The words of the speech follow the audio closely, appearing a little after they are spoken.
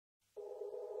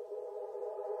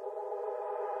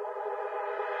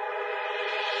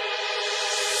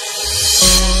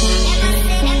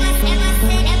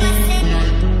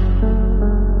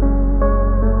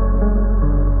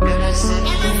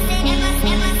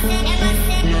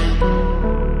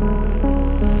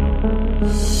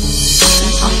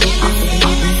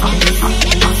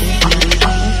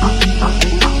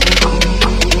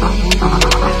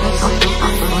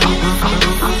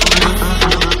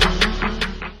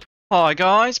Hi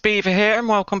guys, Beaver here, and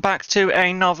welcome back to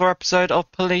another episode of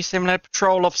Police Simulator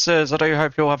Patrol Officers. I do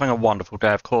hope you're having a wonderful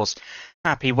day, of course.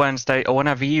 Happy Wednesday, or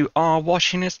whenever you are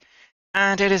watching this.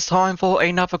 And it is time for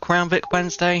another Crown Vic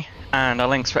Wednesday, and the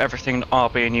links for everything that are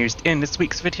being used in this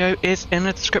week's video is in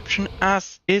the description,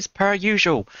 as is per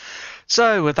usual.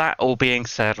 So with that all being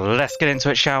said, let's get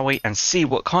into it, shall we, and see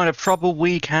what kind of trouble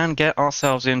we can get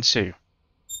ourselves into.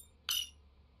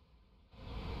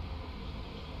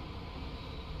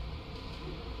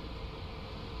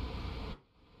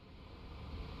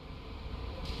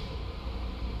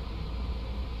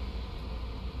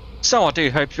 So I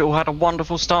do hope you all had a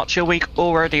wonderful start to your week.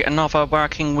 Already another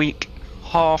working week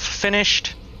half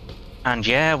finished. And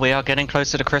yeah, we are getting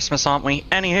closer to Christmas, aren't we?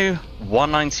 Anywho,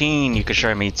 119, you can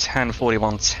show me 1041,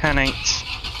 108.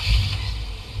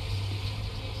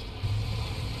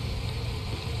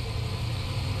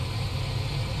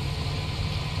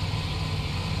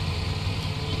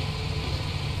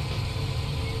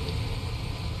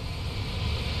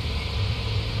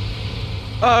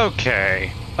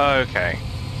 Okay,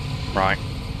 right.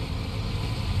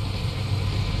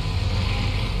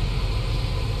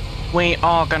 We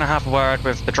are going to have a word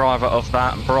with the driver of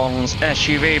that bronze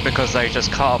SUV because they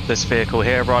just cut up this vehicle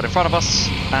here right in front of us,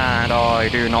 and I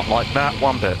do not like that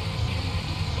one bit.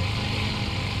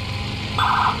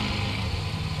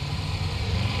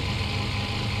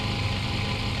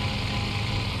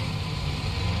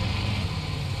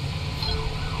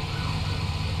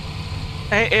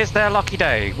 It is their lucky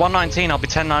day. 119, I'll be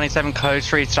 1097 code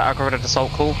 3 to that algorithm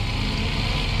assault call.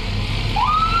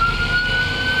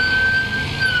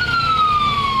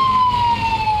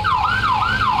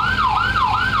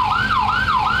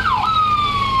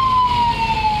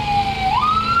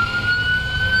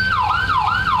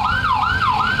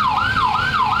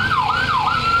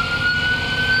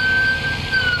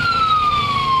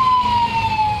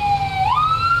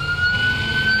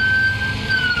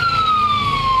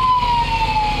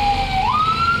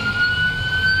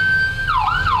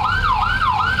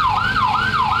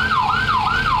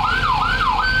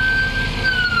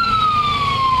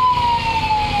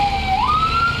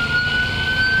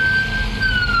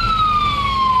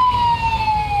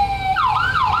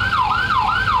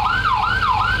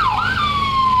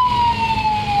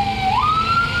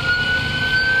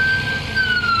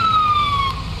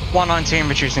 .119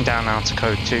 reducing down now to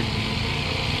code 2.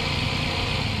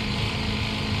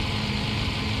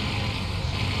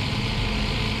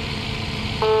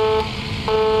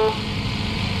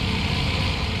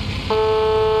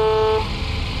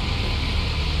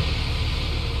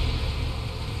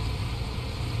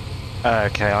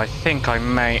 Okay, I think I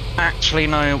may actually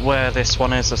know where this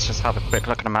one is. Let's just have a quick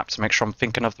look at the map to make sure I'm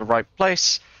thinking of the right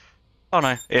place. Oh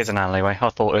no, it is an alleyway. I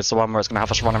thought it was the one where it's going to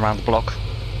have us running around the block.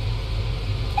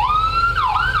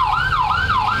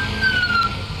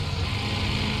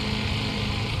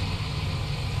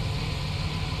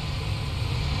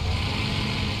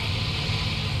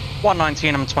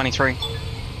 .119, I'm 23.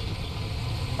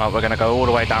 Right, we're going to go all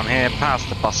the way down here, past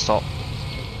the bus stop.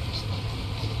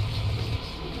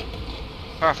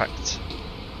 Perfect.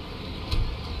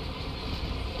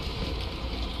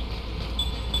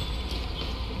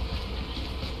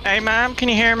 Hey ma'am, can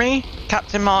you hear me?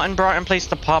 Captain Martin, Brighton Police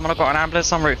Department, I've got an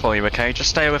ambulance en route for you, okay? Just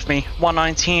stay with me.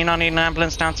 119, I need an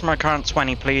ambulance down to my current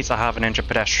 20, please. I have an injured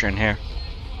pedestrian here.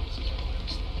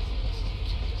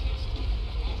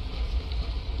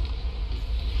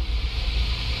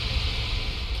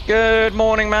 Good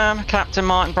morning, ma'am. Captain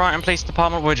Martin, Brighton Police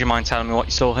Department. Would you mind telling me what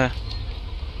you saw here?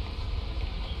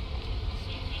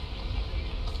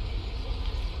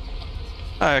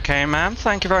 Okay, ma'am.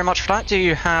 Thank you very much for that. Do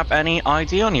you have any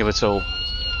ID on you at all?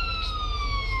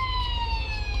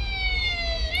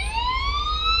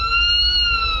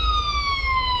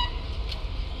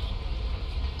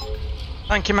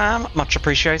 Thank you, ma'am. Much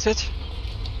appreciated.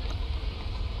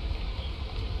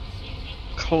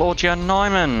 Claudia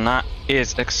Nyman, that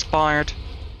is expired.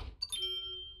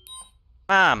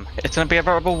 Ma'am, it's going to be a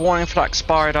verbal warning for that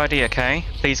expired ID, okay?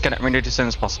 Please get it renewed as soon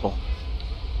as possible.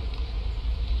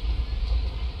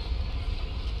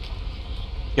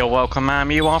 You're welcome,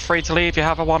 ma'am. You are free to leave. You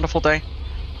have a wonderful day.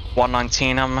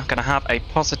 119, I'm going to have a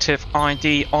positive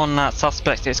ID on that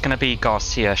suspect. It's going to be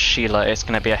Garcia Sheila. It's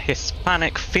going to be a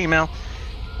Hispanic female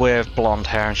with blonde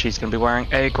hair, and she's going to be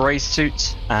wearing a grey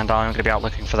suit, and I'm going to be out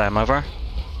looking for them. Over.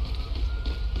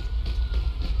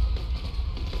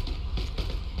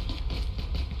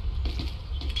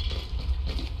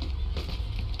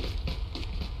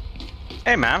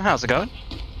 Hey ma'am, how's it going?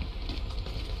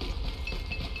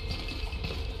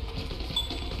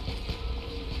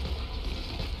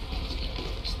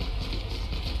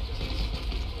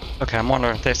 Okay, I'm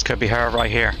wondering if this could be her right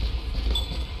here.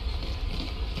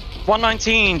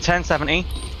 119, 1070.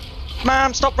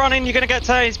 Ma'am, stop running, you're gonna get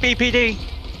tased, BPD.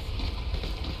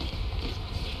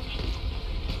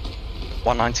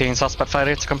 119, suspect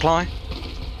failure to comply.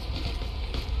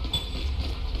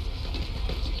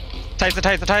 Taser,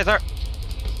 taser, taser.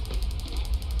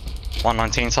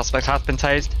 119, suspect has been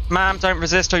tased. Ma'am, don't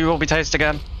resist or you will be tased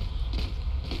again.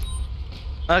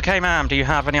 Okay, ma'am, do you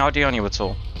have any ID on you at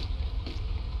all?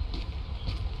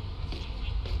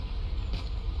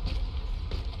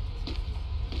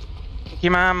 Thank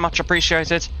you, ma'am, much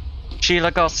appreciated.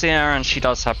 Sheila Garcia, and she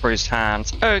does have bruised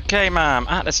hands. Okay, ma'am,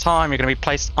 at this time you're going to be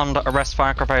placed under arrest for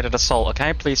aggravated assault,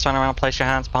 okay? Please turn around and place your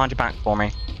hands behind your back for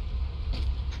me.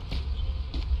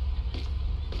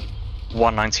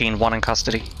 119, one in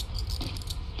custody.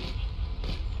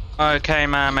 Okay,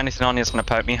 ma'am, anything on you is going to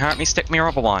poke me, hurt me, stick me, or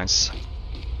otherwise.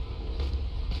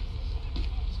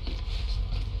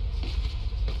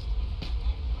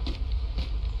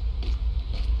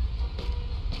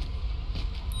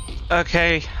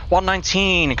 Okay,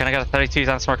 119, can I get a 32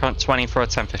 down smoke on 20 for a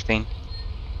 1015?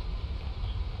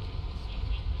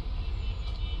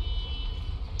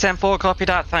 10-4, copy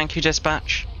that, thank you,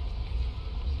 dispatch.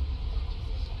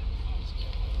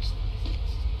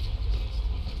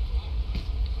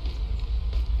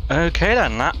 Okay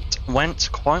then, that went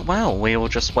quite well. We will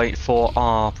just wait for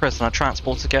our prisoner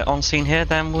transport to get on scene here,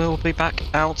 then we'll be back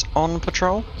out on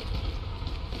patrol.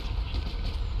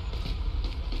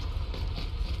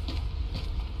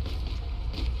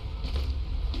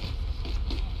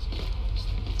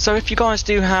 So if you guys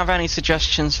do have any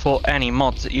suggestions for any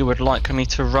mods that you would like me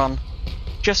to run,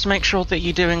 just make sure that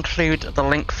you do include the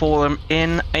link for them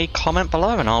in a comment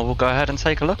below and I will go ahead and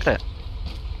take a look at it.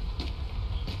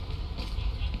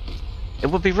 It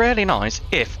would be really nice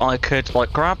if I could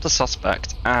like grab the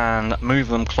suspect and move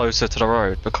them closer to the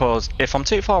road, because if I'm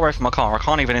too far away from my car I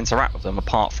can't even interact with them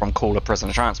apart from call a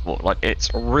prisoner transport. Like, it's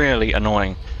really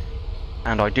annoying.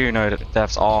 And I do know that the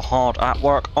devs are hard at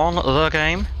work on the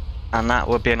game, and that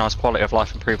would be a nice quality of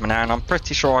life improvement there. And I'm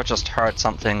pretty sure I just heard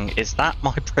something. Is that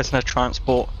my prisoner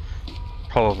transport?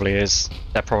 Probably is.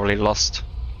 They're probably lost.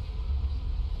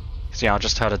 So yeah, I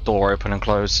just heard a door open and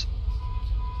close.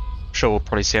 Sure, we'll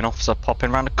probably see an officer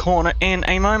popping around the corner in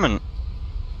a moment.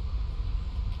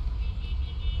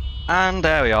 And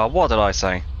there we are. What did I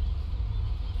say?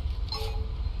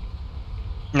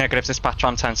 Negative dispatch,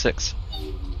 I'm 10-6.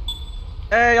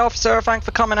 Hey officer, thanks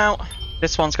for coming out.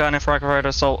 This one's going in for aggravated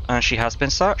assault and she has been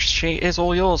searched. She is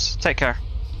all yours. Take care.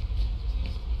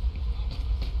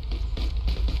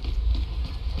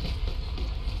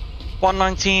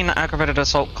 (119) aggravated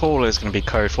assault call is going to be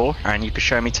code 4, and you can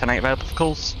show me 10-8 available for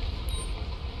calls.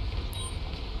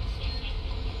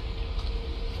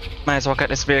 May as well get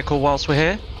this vehicle whilst we're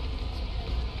here.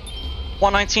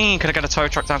 119, could I get a tow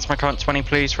truck down to my current 20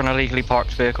 please for an illegally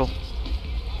parked vehicle?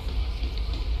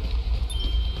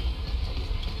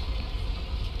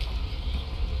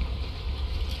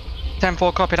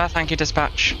 (10-4), copy that, thank you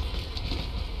dispatch.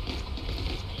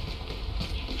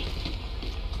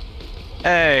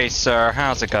 Hey sir,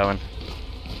 how's it going?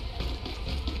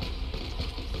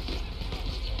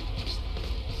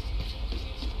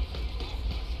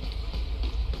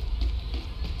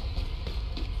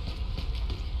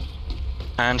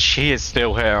 And she is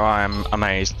still here. I am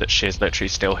amazed that she is literally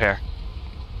still here.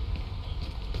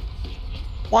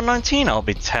 119, I'll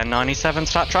be 1097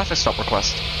 to that traffic stop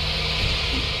request.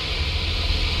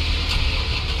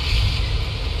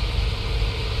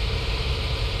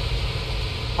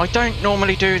 I don't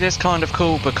normally do this kind of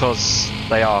call because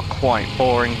they are quite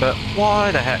boring, but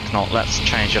why the heck not? Let's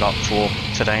change it up for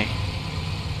today.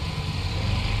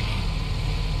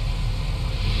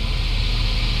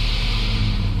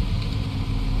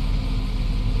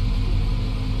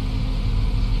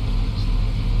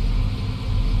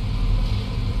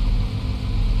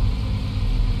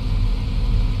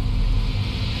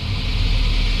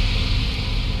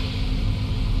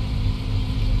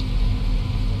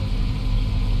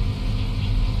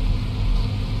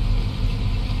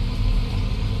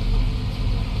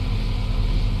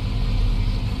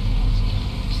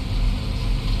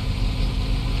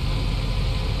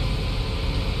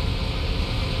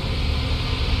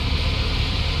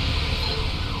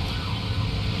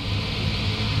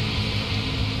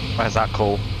 Where's that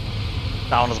call?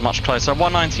 That one is much closer.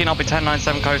 119, I'll be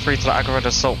 1097 code 3 to the aggravated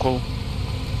assault call.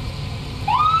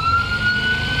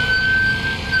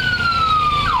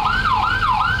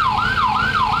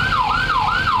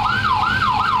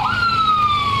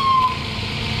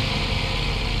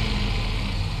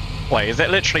 Wait, is it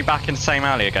literally back in the same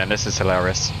alley again? This is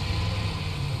hilarious.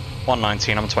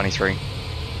 119, I'm 23.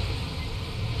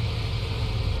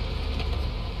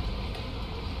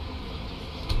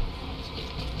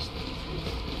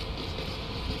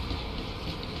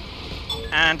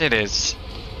 And it is.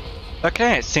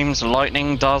 Okay, it seems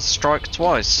lightning does strike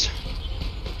twice.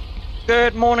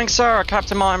 Good morning, sir.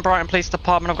 Captain Martin, Brighton Police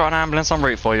Department. I've got an ambulance en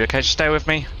route for you. Okay, just stay with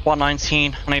me.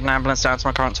 119. I need an ambulance down to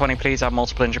my current 20, please. I have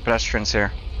multiple injured pedestrians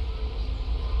here.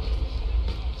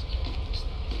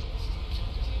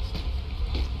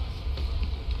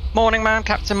 Morning, ma'am.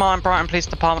 Captain Martin, Brighton Police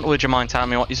Department. Would you mind telling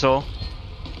me what you saw?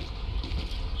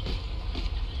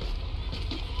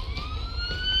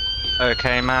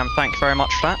 Okay, ma'am. Thank you very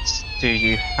much for that. Do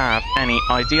you have any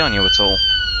ID on you at all?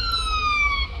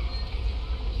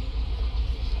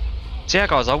 So yeah,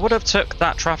 guys, I would have took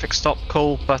that traffic stop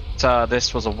call, but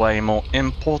this was a way more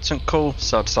important call,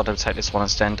 so I decided to take this one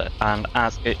instead. And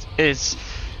as it is,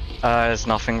 there's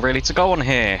nothing really to go on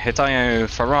here. Hideo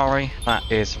Ferrari, that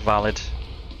is valid.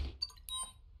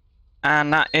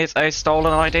 And that is a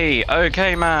stolen ID.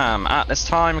 Okay, ma'am. At this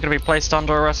time, you're going to be placed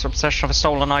under arrest for possession of a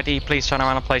stolen ID. Please turn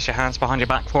around and place your hands behind your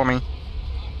back for me.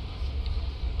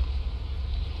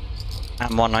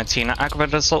 And 119,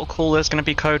 aggravated assault call is going to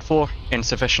be code for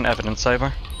insufficient evidence,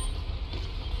 over.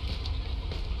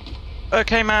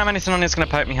 Okay, ma'am. Anything on you is going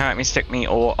to poke me, hurt me, stick me,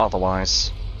 or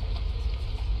otherwise.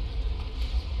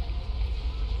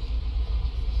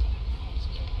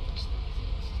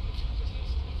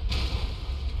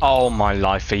 Oh my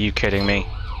life, are you kidding me?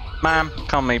 Ma'am,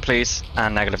 come with me please.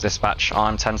 And negative dispatch,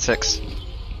 I'm 10-6.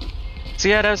 So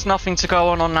yeah, there's nothing to go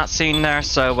on that scene there,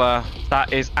 so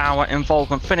that is our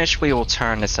involvement finished. We will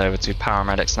turn this over to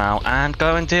paramedics now and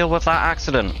go and deal with that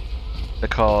accident.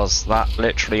 Because that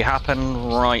literally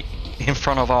happened right in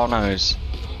front of our nose.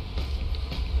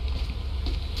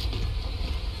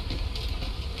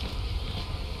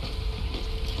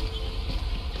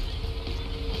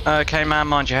 Okay, ma'am,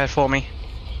 mind your head for me.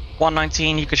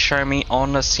 119, you could show me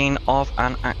on the scene of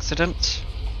an accident.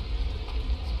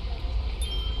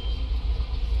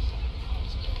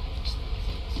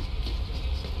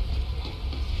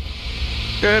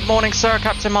 Good morning, sir.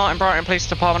 Captain Martin, Brighton Police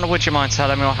Department. Would you mind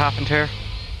telling me what happened here?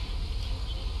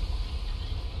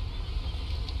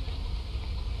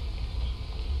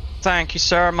 Thank you,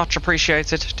 sir. Much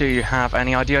appreciated. Do you have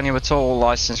any ID on you at all?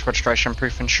 License, registration,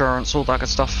 proof, insurance, all that good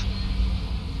stuff?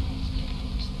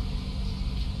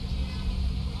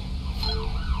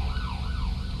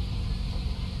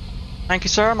 Thank you,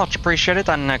 sir. Much appreciated.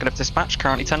 And negative dispatch,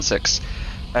 currently 10-6.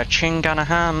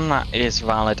 Chinganaham, that is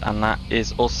valid, and that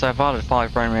is also valid.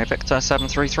 5 Romeo Victor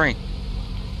 733.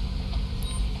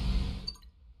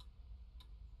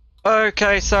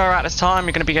 Okay, sir, at this time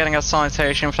you're going to be getting a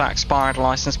citation for that expired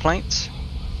license plate.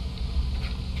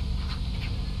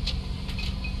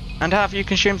 And have you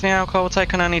consumed any alcohol or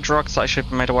taken any drugs that I should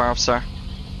be made aware of, sir?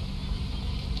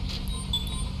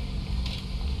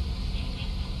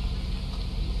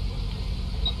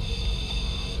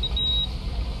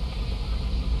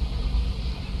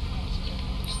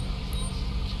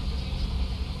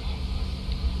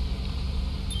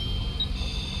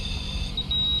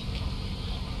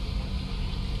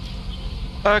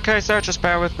 Okay, sir, just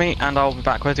bear with me and I'll be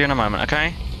back with you in a moment,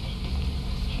 okay?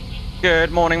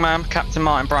 Good morning, ma'am. Captain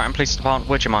Martin, Brighton Police Department.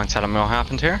 Would you mind telling me what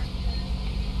happened here?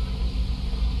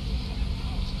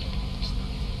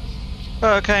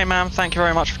 Okay, ma'am, thank you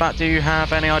very much for that. Do you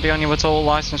have any ID on you at all?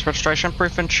 License, registration,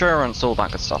 proof, insurance, all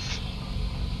that good stuff?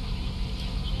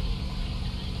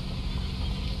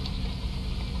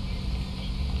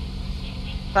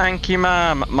 Thank you,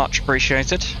 ma'am. Much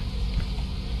appreciated.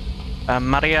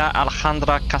 Maria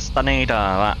Alejandra Castaneda,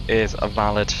 that is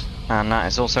valid. And that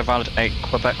is also valid 8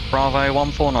 Quebec Bravo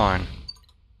 149.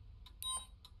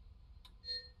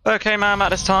 Okay, ma'am, at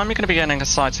this time you're going to be getting a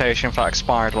citation for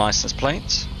expired license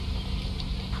plates.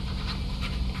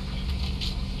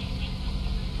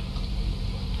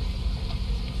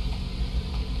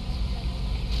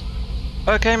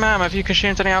 Okay, ma'am, have you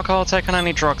consumed any alcohol or taken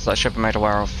any drugs that I should be made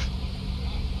aware of?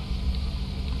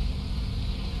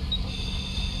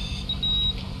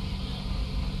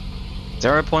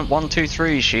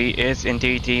 .123, she is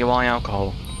indeed DUI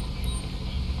alcohol.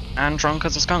 And drunk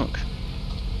as a skunk.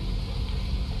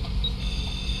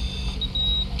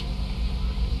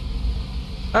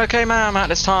 Okay, ma'am, at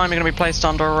this time you're going to be placed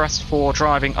under arrest for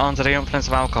driving under the influence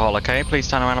of alcohol, okay? Please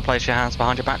turn around and place your hands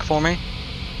behind your back for me.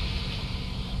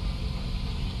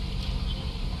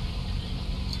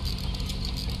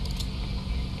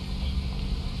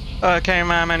 Okay,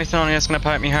 ma'am, anything on you that's going to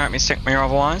poke me, hurt me, stick me, or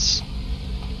otherwise?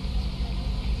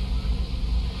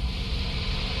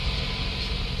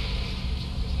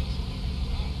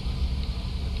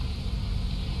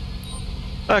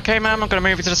 Okay, ma'am, I'm going to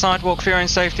move you to the sidewalk for your own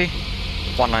safety.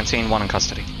 119, 1 in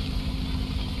custody.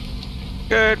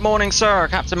 Good morning, sir.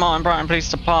 Captain Martin, Brighton Police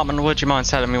Department. Would you mind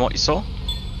telling me what you saw?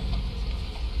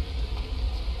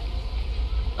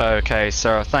 Okay,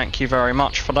 sir, thank you very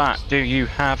much for that. Do you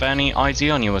have any ID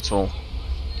on you at all?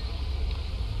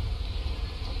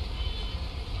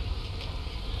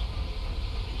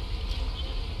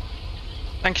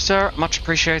 Thank you, sir. Much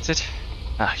appreciated.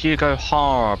 Hugo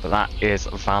Harb, that is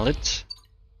valid.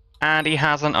 And he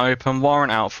has an open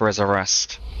warrant out for his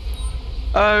arrest.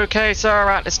 Okay, sir,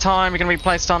 at this time you're going to be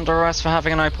placed under arrest for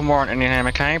having an open warrant in your name,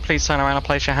 okay? Please turn around and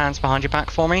place your hands behind your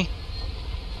back for me.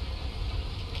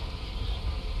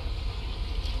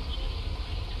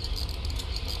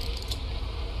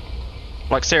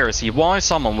 Like, seriously, why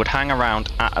someone would hang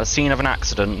around at a scene of an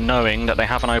accident knowing that they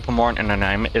have an open warrant in their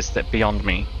name is that beyond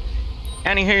me.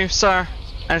 Anywho, sir,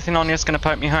 anything on you is going to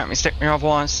poke me, hurt me, stick me, or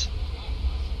otherwise?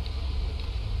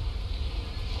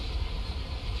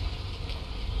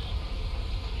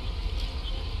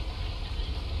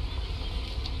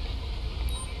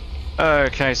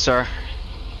 Okay, sir.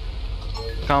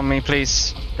 Calm me,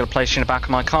 please. Gonna place you in the back of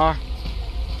my car.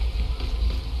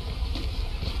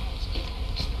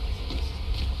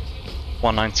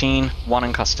 (119), one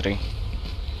in custody.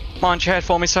 Mind your head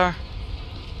for me, sir.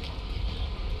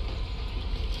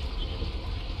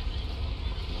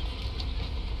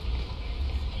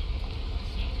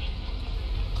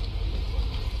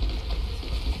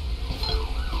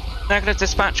 Negative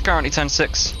dispatch, currently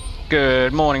 10-6.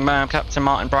 Good morning, ma'am. Captain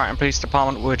Martin, Brighton Police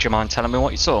Department. Would you mind telling me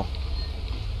what you saw?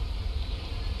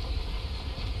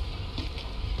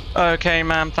 Okay,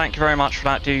 ma'am. Thank you very much for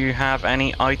that. Do you have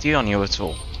any ID on you at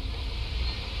all?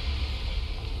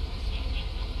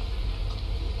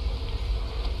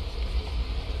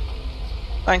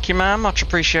 Thank you, ma'am. Much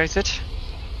appreciated.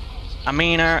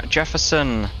 Amina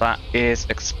Jefferson. That is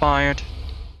expired.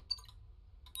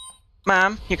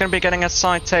 Ma'am, you're going to be getting a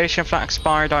citation for that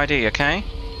expired ID, okay?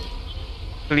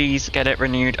 Please get it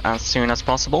renewed as soon as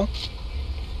possible.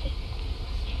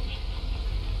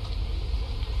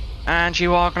 And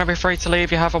you are going to be free to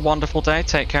leave. You have a wonderful day.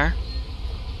 Take care.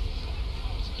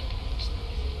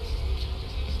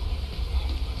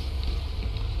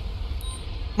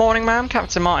 Morning, ma'am.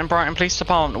 Captain Martin, Brighton Police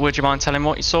Department. Would you mind telling me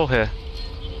what you saw here?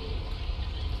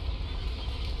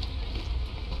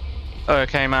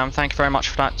 Okay, ma'am. Thank you very much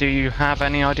for that. Do you have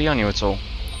any ID on you at all?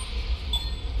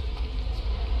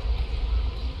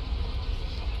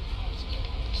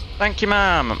 Thank you,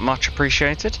 ma'am. Much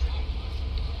appreciated.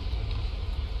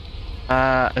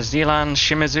 Zealand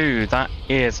Shimizu, that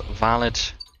is valid.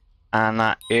 And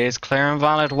that is clear and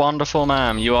valid. Wonderful,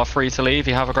 ma'am. You are free to leave.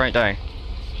 You have a great day.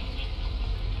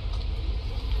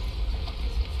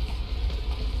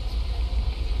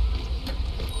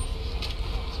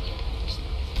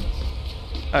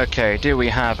 Okay, do we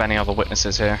have any other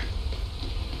witnesses here?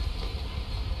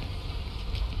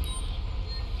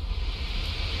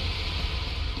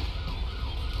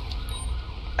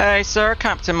 Hey, sir,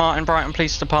 Captain Martin, Brighton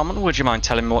Police Department. Would you mind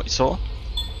telling me what you saw?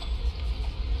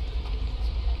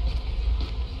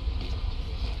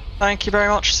 Thank you very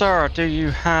much, sir. Do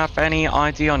you have any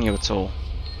ID on you at all?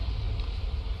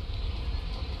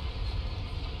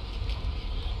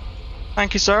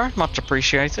 Thank you, sir. Much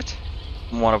appreciated.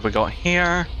 And what have we got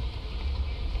here?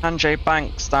 Sanjay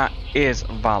Banks, that is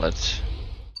valid.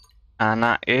 And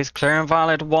that is clear and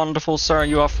valid. Wonderful, sir.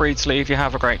 You are free to leave. You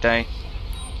have a great day.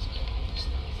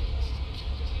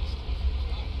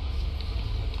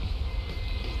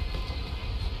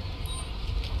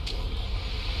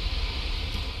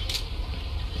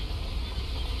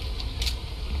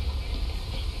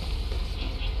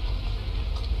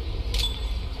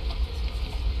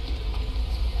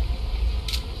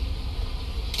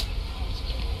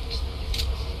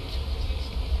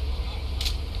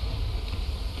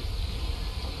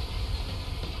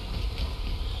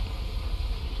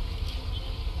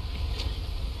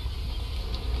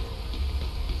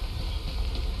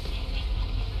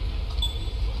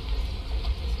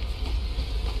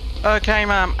 Okay,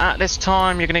 ma'am, at this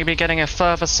time you're going to be getting a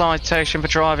further citation for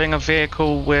driving a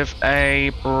vehicle with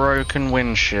a broken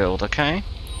windshield, okay?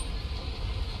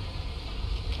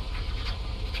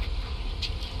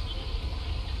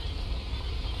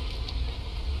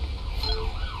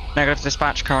 Negative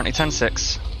dispatch, currently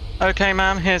 10-6. Okay,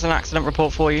 ma'am, here's an accident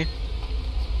report for you.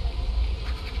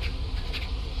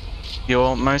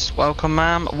 You're most welcome,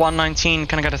 ma'am. 119,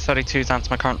 can I get a 32 down to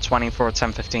my current 20 for a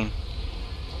 10-15?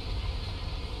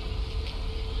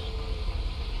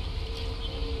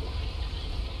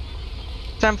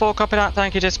 (10-4), copy that,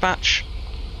 thank you, dispatch.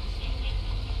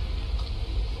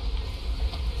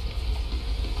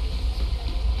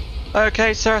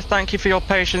 Okay, sir, thank you for your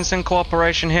patience and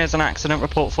cooperation. Here's an accident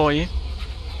report for you.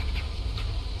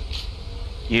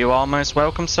 You are most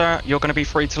welcome, sir. You're going to be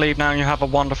free to leave now. You have a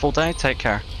wonderful day. Take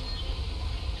care.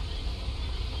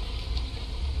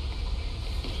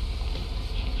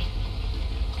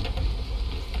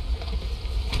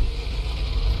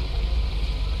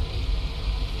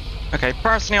 Okay,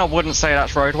 personally I wouldn't say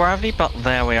that's roadworthy, but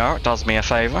there we are, it does me a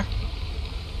favour.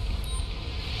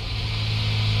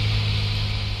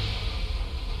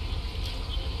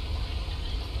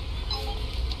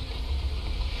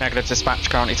 Negative dispatch,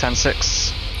 currently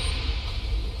 10-6.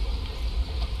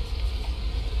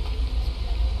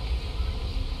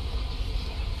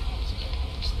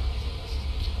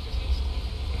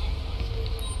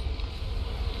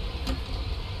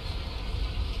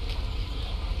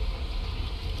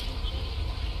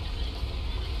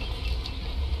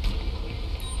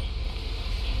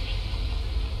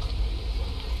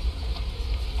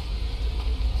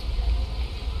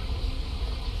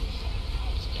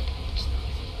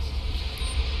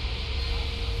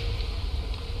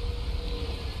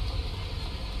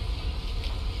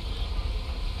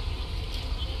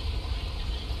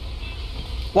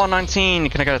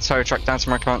 $119, can I get a tow truck down to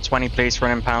my account 20 please for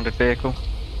an impounded vehicle?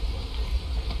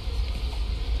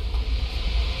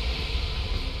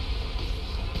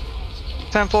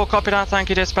 $10-4, copy that, thank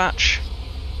you dispatch.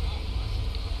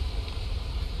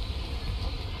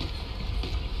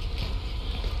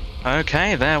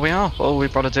 Okay, there we are. All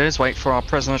we've got to do is wait for our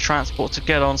prisoner transport to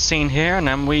get on scene here and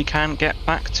then we can get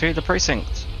back to the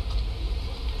precinct.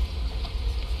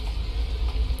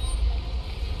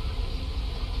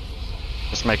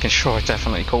 Just making sure I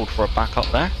definitely called for a backup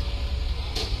there.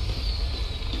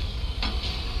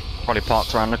 Probably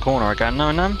parked around the corner again,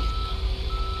 knowing them.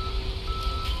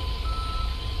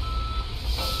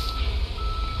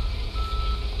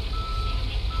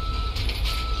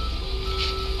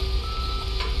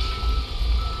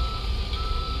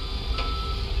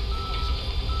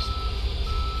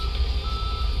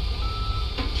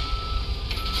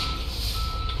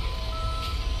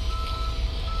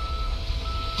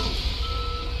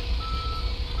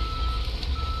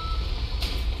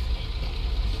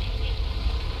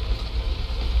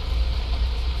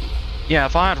 Yeah,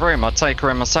 if I had room, I'd take her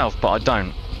in myself, but I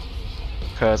don't.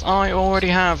 Because I already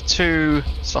have 2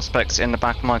 suspects in the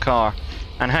back of my car.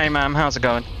 And hey ma'am, how's it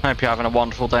going? Hope you're having a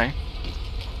wonderful day.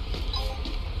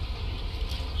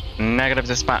 Negative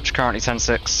dispatch, currently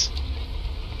 10-6.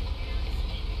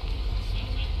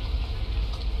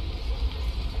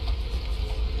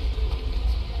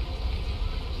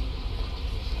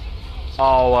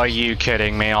 Oh, are you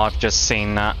kidding me? I've just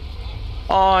seen that.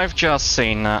 I've just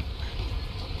seen that.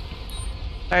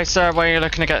 Hey sir, where are you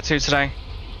looking to get to today?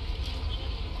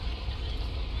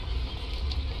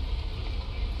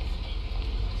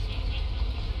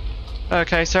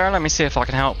 Okay sir, let me see if I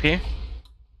can help you.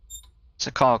 It's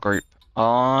a car group.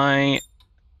 Ah,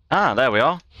 there we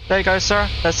are. There you go sir,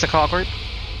 that's the car group.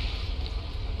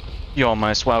 You're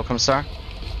most welcome sir.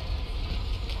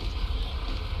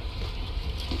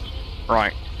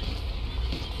 Right.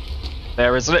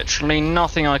 There is literally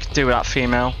nothing I can do with that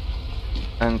female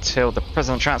until the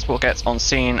prisoner transport gets on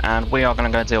scene and we are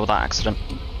going to go deal with that accident.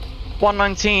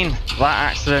 119,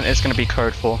 that accident is going to be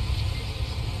code 4.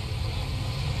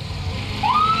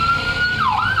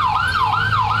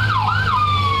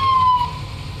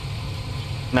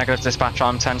 Negative dispatch,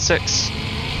 I'm 10-6.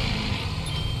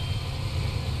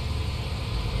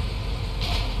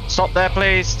 Stop there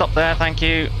please, stop there, thank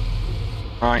you.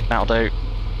 Right, that'll do.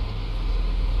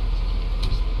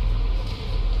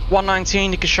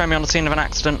 119, you can show me on the scene of an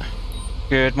accident.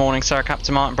 Good morning, sir.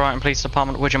 Captain Martin, Brighton Police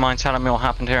Department. Would you mind telling me what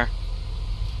happened here?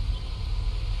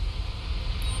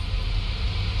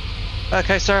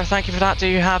 Okay, sir. Thank you for that. Do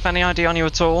you have any ID on you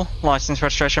at all? License,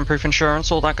 registration, proof, insurance,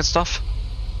 all that good stuff?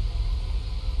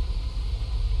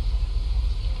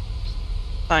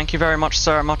 Thank you very much,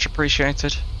 sir. Much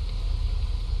appreciated.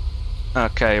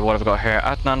 Okay, what have we got here?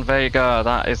 Adnan Vega,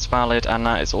 that is valid, and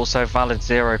that is also valid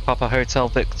 0. Papa Hotel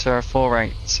Victor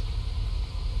 48.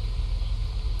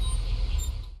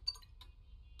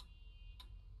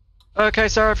 Okay,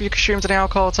 sir, have you consumed any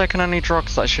alcohol or taken any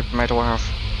drugs that I should be made aware of?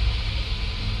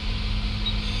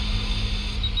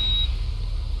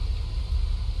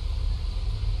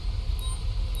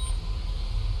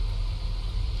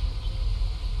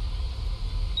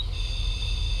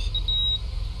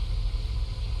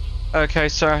 Okay,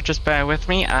 sir, just bear with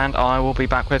me and I will be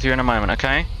back with you in a moment,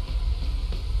 okay?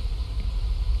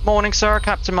 Morning, sir.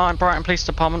 Captain Martin, Brighton Police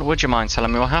Department. Would you mind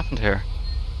telling me what happened here?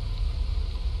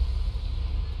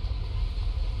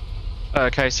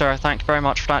 Okay, sir, thank you very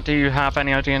much for that. Do you have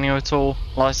any ID on you at all?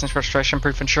 License, registration,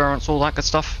 proof, insurance, all that good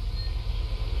stuff?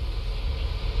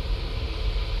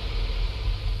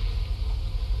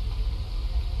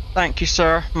 Thank you,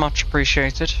 sir. Much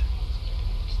appreciated.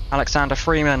 Alexander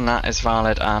Freeman, that is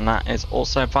valid, and that is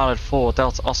also valid for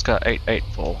Delta Oscar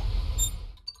 884.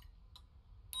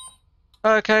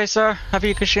 Okay, sir. Have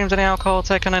you consumed any alcohol,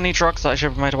 taken any drugs that I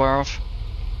should be made aware of?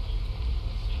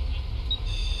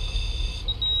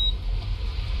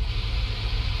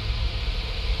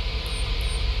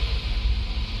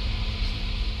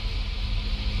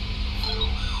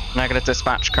 Negative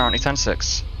dispatch, currently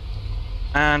 10-6.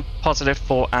 And positive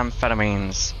for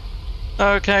amphetamines.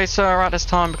 Okay, sir, at this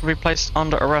time you can be placed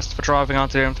under arrest for driving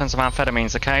under the influence of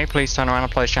amphetamines, okay? Please turn around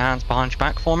and place your hands behind your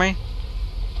back for me.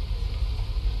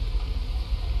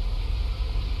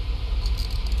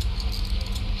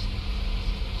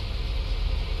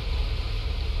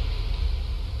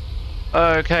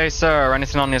 Okay, sir,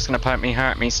 anything on you is going to poke me,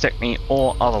 hurt me, stick me,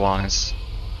 or otherwise.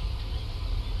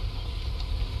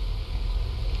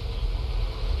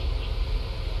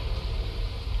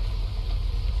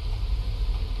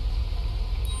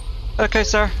 Okay,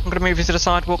 sir, I'm going to move you to the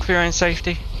sidewalk for your own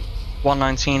safety.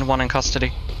 119, one in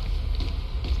custody.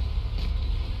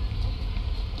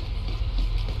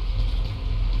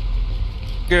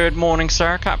 Good morning,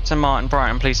 sir. Captain Martin,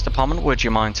 Brighton Police Department. Would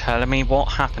you mind telling me what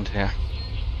happened here?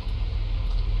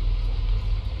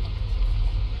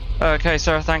 Okay,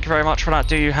 sir, thank you very much for that.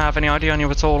 Do you have any ID on you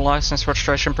at all? License,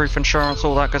 registration, proof, insurance,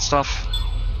 all that good stuff?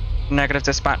 Negative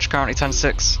dispatch, currently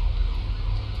 10-6.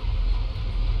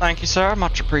 Thank you, sir.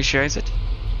 Much appreciated.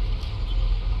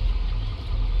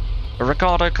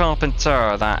 Ricardo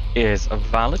Carpenter, that is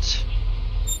valid.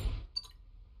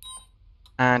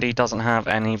 And he doesn't have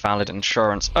any valid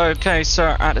insurance. Okay,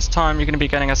 sir, at this time you're going to be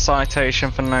getting a citation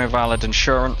for no valid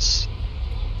insurance.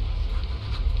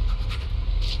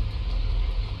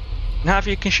 Have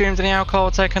you consumed any alcohol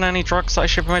or taken any drugs that I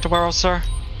should be made aware of, sir?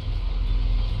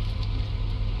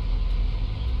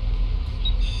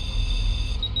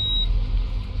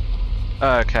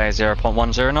 Okay,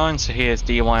 0.109, so here's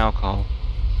DUI alcohol.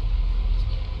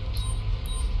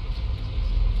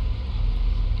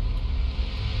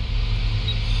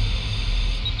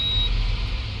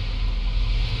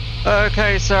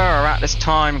 Okay, sir, at this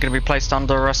time, you're going to be placed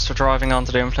under arrest for driving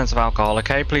under the influence of alcohol,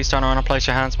 okay? Please turn around and place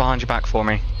your hands behind your back for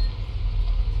me.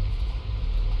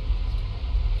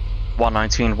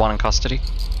 119, one in custody.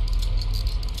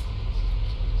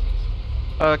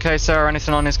 Okay, sir,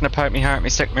 anything on you is going to poke me, hurt me,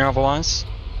 stick me, or otherwise?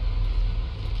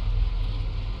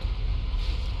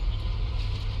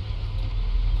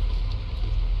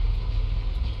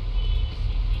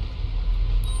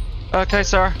 Okay,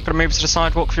 sir, going to move to the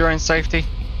sidewalk for your own safety.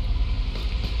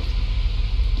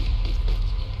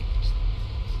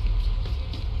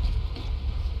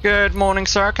 Good morning,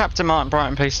 sir. Captain Martin,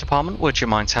 Brighton Police Department. Would you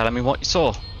mind telling me what you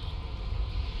saw?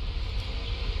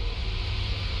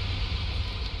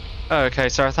 Okay,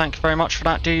 sir. Thank you very much for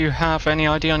that. Do you have any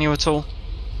ID on you at all?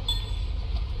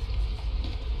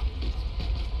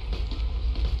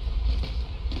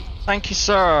 Thank you,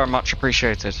 sir. Much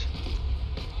appreciated.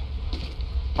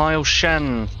 Isle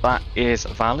Shen, that is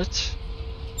valid.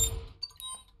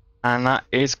 And that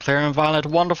is clear and valid.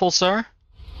 Wonderful, sir.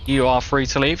 You are free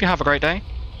to leave. You have a great day.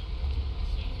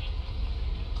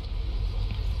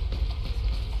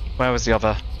 Where was the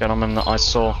other gentleman that I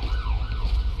saw?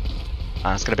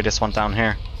 It's going to be this one down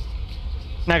here.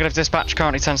 Negative dispatch,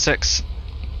 currently 10-6.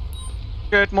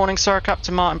 Good morning, sir.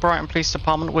 Captain Martin, Brighton Police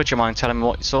Department. Would you mind telling me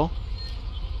what you saw?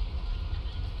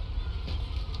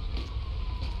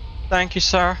 Thank you,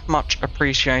 sir. Much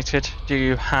appreciated. Do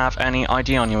you have any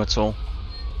ID on you at all?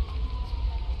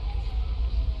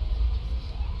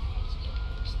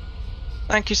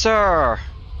 Thank you, sir.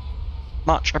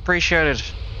 Much appreciated.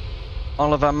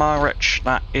 Oliver Marich,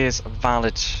 that is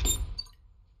valid.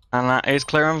 And that is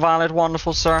clear and valid.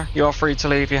 Wonderful, sir. You are free to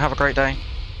leave. You have a great day.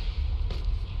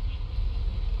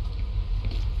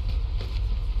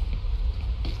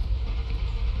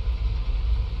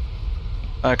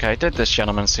 Okay, did this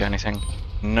gentleman see anything?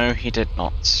 No, he did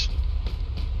not.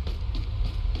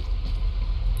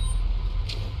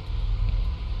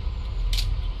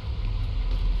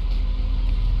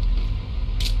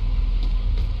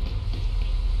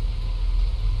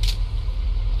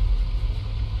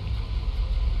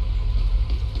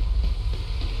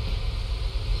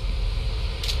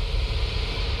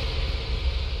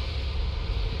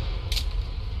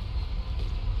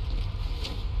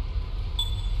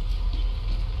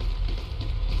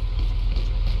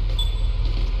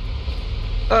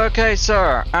 Okay,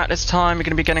 sir. At this time, you're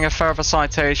going to be getting a further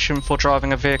citation for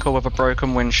driving a vehicle with a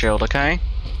broken windshield, okay?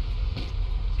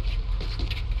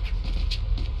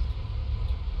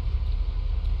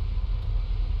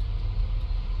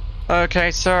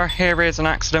 Okay, sir. Here is an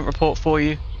accident report for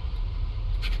you.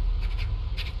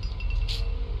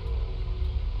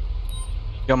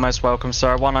 You're most welcome,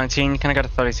 sir. 119. Can I get a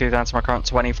 32 down to my current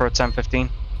 20 for a 1015?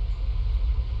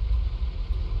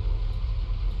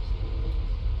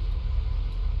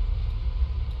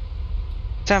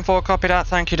 10-4, copy that.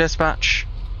 Thank you, dispatch.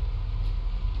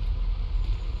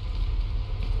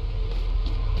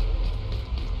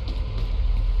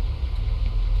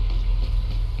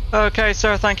 Okay,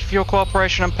 sir, thank you for your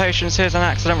cooperation and patience. Here's an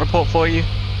accident report for you.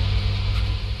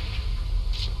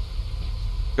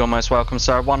 You're most welcome,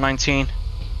 sir. 119.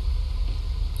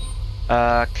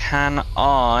 Can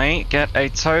I get a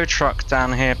tow truck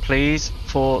down here, please,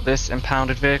 for this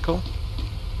impounded vehicle?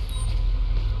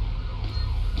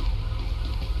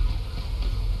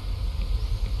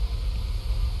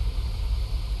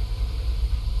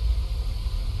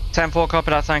 Ten-4,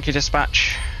 copy that. Thank you,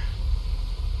 dispatch.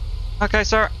 Okay,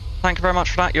 sir. Thank you very much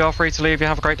for that. You are free to leave. You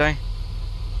have a great day.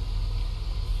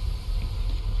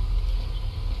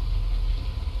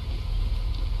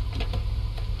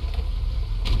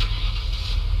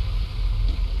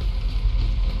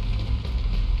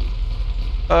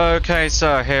 Okay,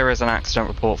 sir. Here is an accident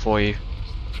report for you.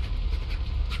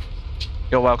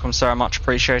 You're welcome, sir. Much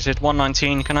appreciated.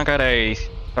 119. Can I get a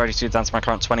 32 down to my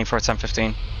current 20 for a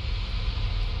 1015?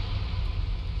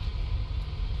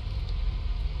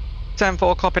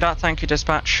 10-4, copy that. Thank you,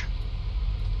 dispatch.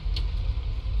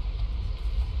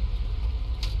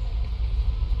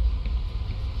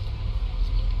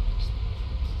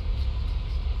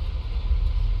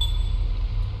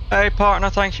 Hey, partner,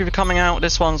 thank you for coming out.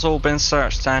 This one's all been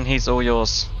searched and he's all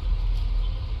yours.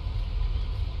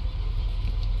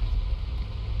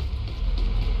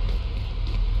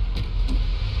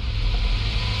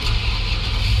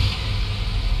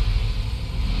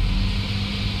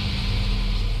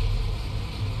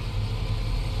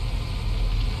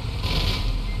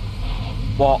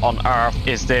 What on earth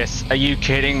is this? Are you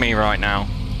kidding me right now?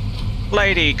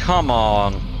 Lady, come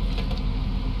on.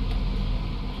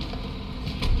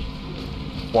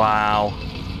 Wow.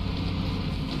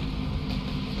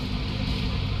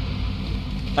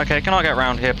 Okay, can I get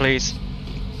round here, please?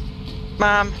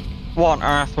 Ma'am, what on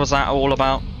earth was that all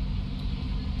about?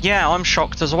 Yeah, I'm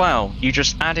shocked as well. You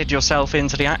just added yourself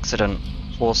into the accident.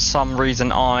 For some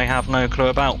reason I have no clue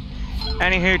about.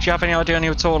 Anywho, do you have any idea on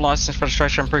you at all? License,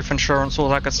 registration, proof of insurance, all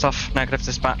that good stuff. Negative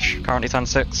dispatch, currently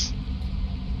 10-6.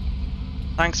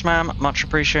 Thanks, ma'am. Much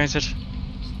appreciated.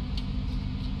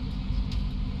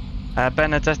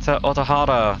 Benedetta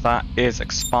Odahara, that is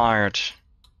expired.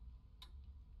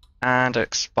 And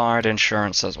expired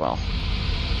insurance as well.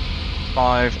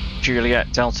 5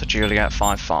 Juliet Delta Juliet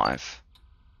 55.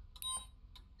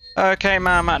 Okay,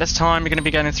 ma'am, at this time you're going to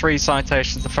be getting 3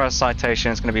 citations. The first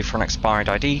citation is going to be for an expired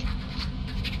ID.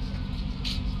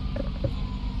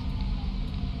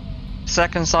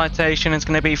 Second citation is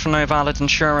going to be for no valid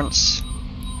insurance.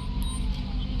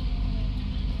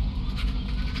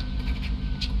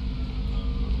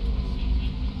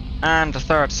 And the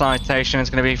third citation is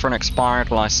going to be for an expired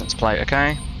license plate,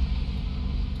 okay?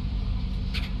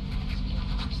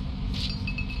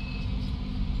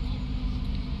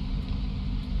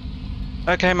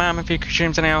 Okay, ma'am, if you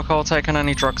consumed any alcohol, taken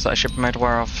any drugs that I should be made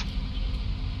aware of.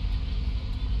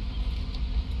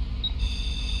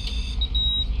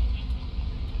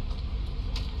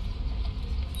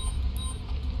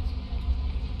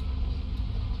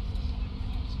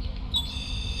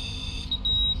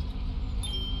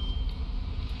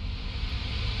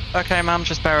 Okay, ma'am,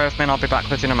 just bear with me and I'll be back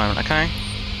with you in a moment, okay?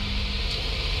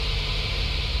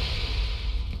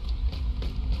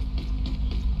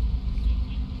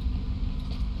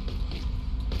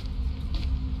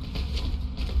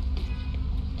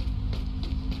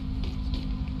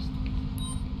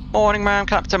 Morning, ma'am.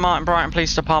 Captain Martin Brighton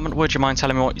Police Department. Would you mind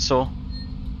telling me what you saw?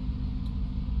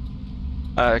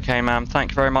 Okay, ma'am.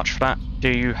 Thank you very much for that. Do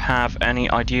you have any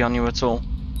ID on you at all?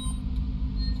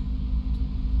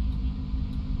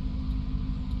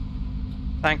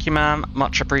 Thank you, ma'am.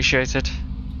 Much appreciated.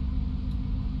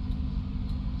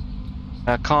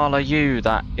 Carla,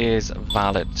 that is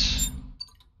valid.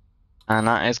 And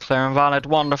that is clear and valid.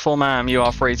 Wonderful, ma'am. You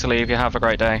are free to leave. You have a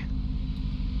great day.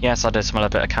 Yes, I did smell a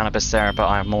bit of cannabis there, but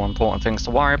I have more important things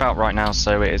to worry about right now,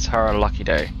 so it is her lucky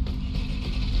day.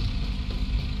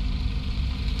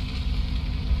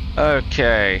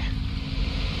 Okay.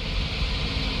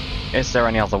 Is there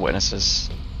any other witnesses?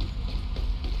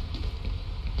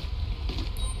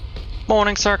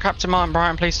 Morning, sir. Captain Martin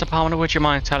Brighton Police Department. Would you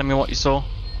mind telling me what you saw?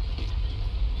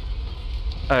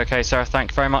 Okay, sir.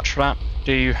 Thank you very much for that.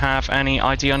 Do you have any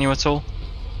ID on you at all?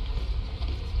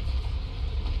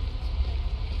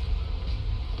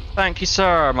 Thank you,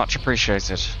 sir. Much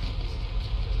appreciated.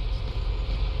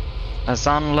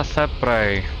 Azan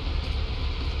Lefebvre.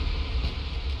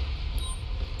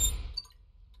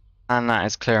 And that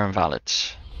is clear and valid.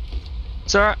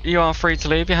 Sir, you are free to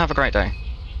leave. You have a great day.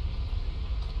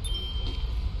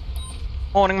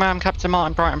 Morning, ma'am. Captain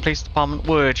Martin, Brighton Police Department.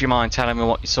 Would you mind telling me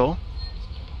what you saw?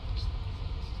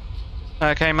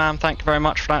 Okay, ma'am. Thank you very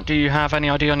much for that. Do you have any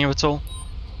ID on you at all?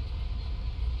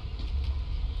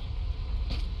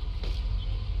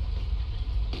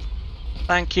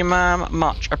 Thank you, ma'am.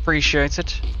 Much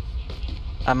appreciated.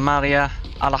 Amalia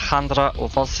Alejandra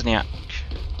Wozniak.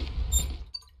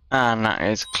 And that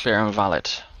is clear and valid.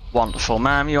 Wonderful,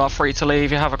 ma'am. You are free to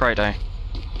leave. You have a great day.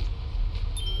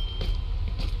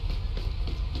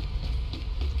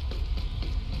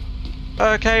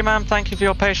 Okay, ma'am. Thank you for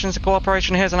your patience and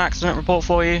cooperation. Here's an accident report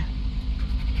for you.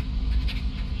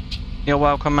 You're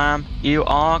welcome, ma'am. You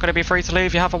are going to be free to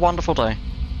leave. You have a wonderful day.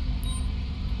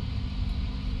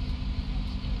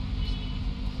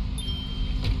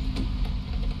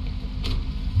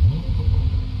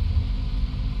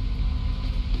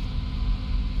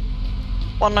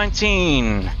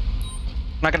 $119. Can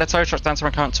I get a tow truck down to my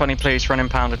account 20, please, for an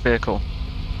impounded vehicle?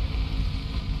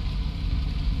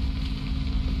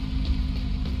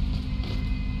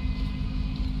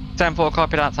 $10-4,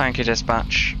 copy that. Thank you,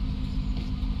 dispatch.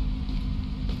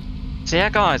 So yeah,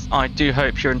 guys, I do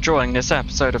hope you're enjoying this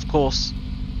episode, of course.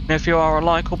 And if you are, a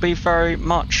like will be very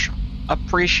much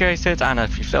appreciated. And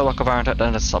if you feel like I've earned it,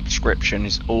 then a subscription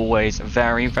is always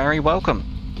very, very welcome.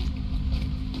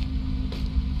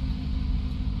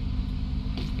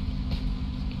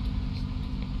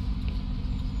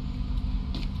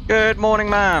 Good morning,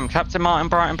 ma'am. Captain Martin,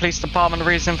 Brighton Police Department. The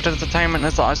reason for the detainment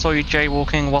is that I saw you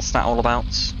jaywalking. What's that all about?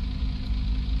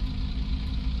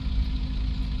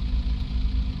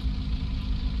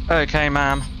 Okay,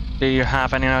 ma'am. Do you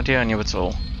have any idea on you at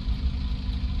all?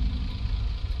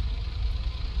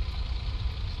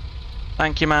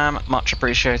 Thank you, ma'am. Much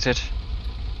appreciated.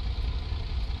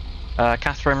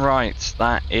 Catherine Wright.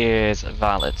 That is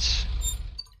valid.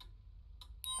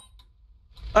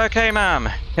 Okay, ma'am.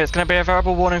 It's going to be a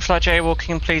verbal warning for that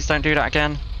jaywalking. Please don't do that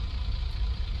again.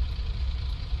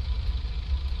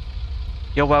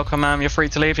 You're welcome, ma'am. You're free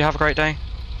to leave. You have a great day.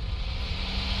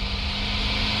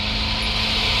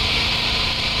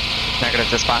 Negative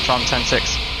dispatch on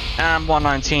 10-6. And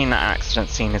 119, that accident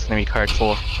scene is going to be code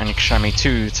 4. And you can show me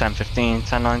 2, 10-15,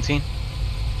 10-19.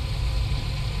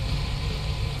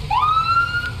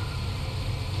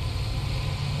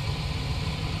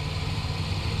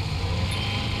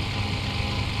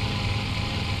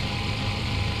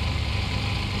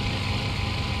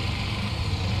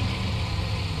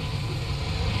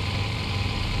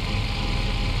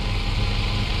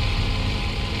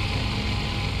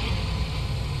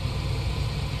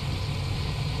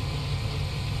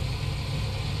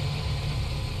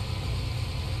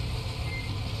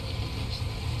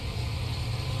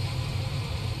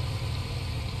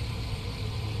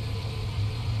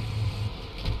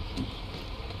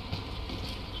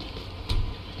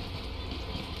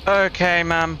 Okay,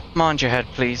 ma'am. Mind your head,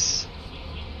 please.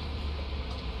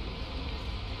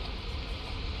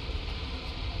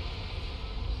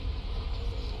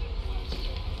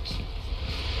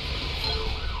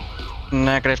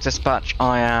 Negative dispatch.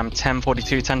 I am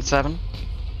 1042, 107.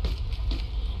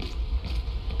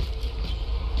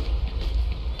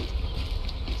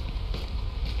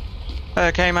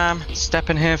 Okay, ma'am. Step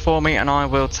in here for me and I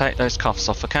will take those cuffs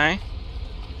off, okay?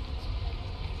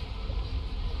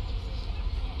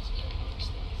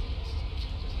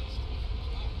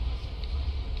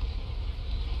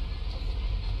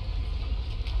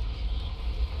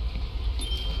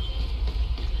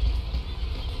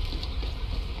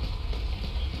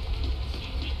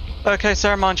 Okay,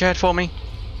 sir, mind your head for me.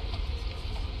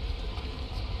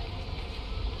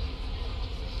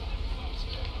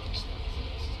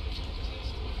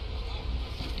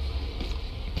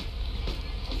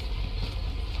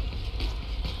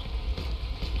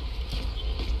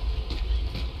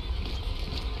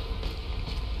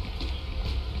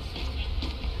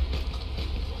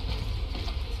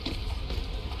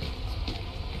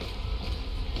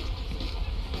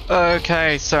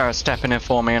 Okay, sir, step in here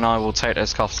for me and I will take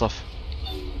those cuffs off.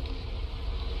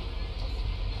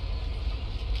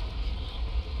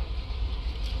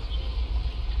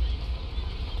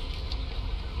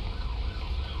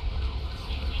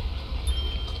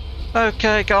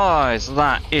 Okay guys,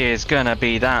 that is gonna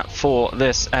be that for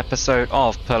this episode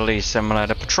of Police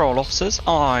Simulator Patrol Officers.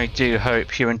 I do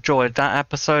hope you enjoyed that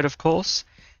episode, of course.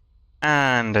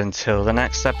 And until the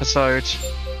next episode,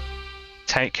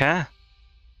 take care.